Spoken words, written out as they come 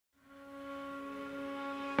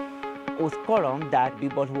with Coram that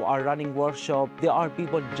people who are running workshop, they are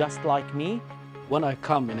people just like me. When I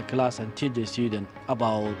come in a class and teach the student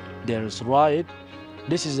about their right,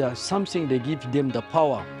 this is something that gives them the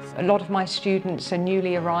power. A lot of my students are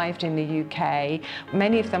newly arrived in the UK.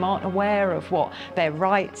 Many of them aren't aware of what their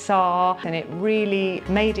rights are, and it really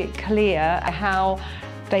made it clear how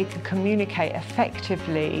they can communicate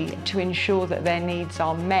effectively to ensure that their needs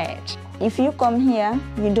are met. If you come here,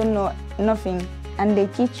 you don't know nothing, and they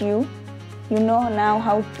teach you. You know now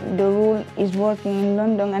how the rule is working in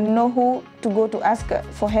London and know who to go to ask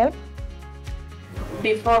for help.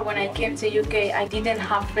 Before, when I came to UK, I didn't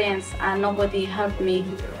have friends and nobody helped me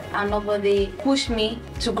and nobody pushed me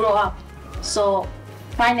to grow up. So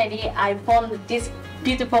finally, I found these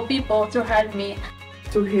beautiful people to help me.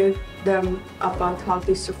 To hear them about how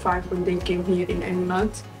they survived when they came here in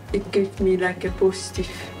England, it gave me like a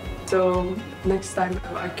positive. So next time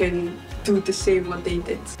I can do the same what they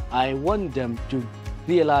did. I want them to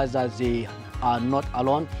realize that they are not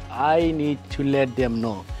alone. I need to let them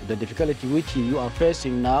know the difficulty which you are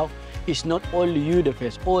facing now is not only you the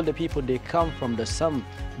face. All the people, they come from the same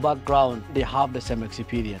background, they have the same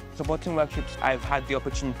experience. Supporting workshops, I've had the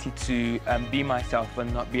opportunity to be myself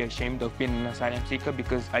and not be ashamed of being an asylum seeker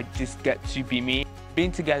because I just get to be me.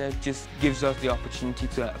 Being together just gives us the opportunity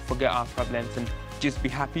to forget our problems and just be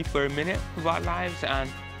happy for a minute of our lives and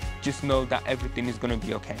just know that everything is going to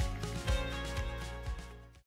be okay.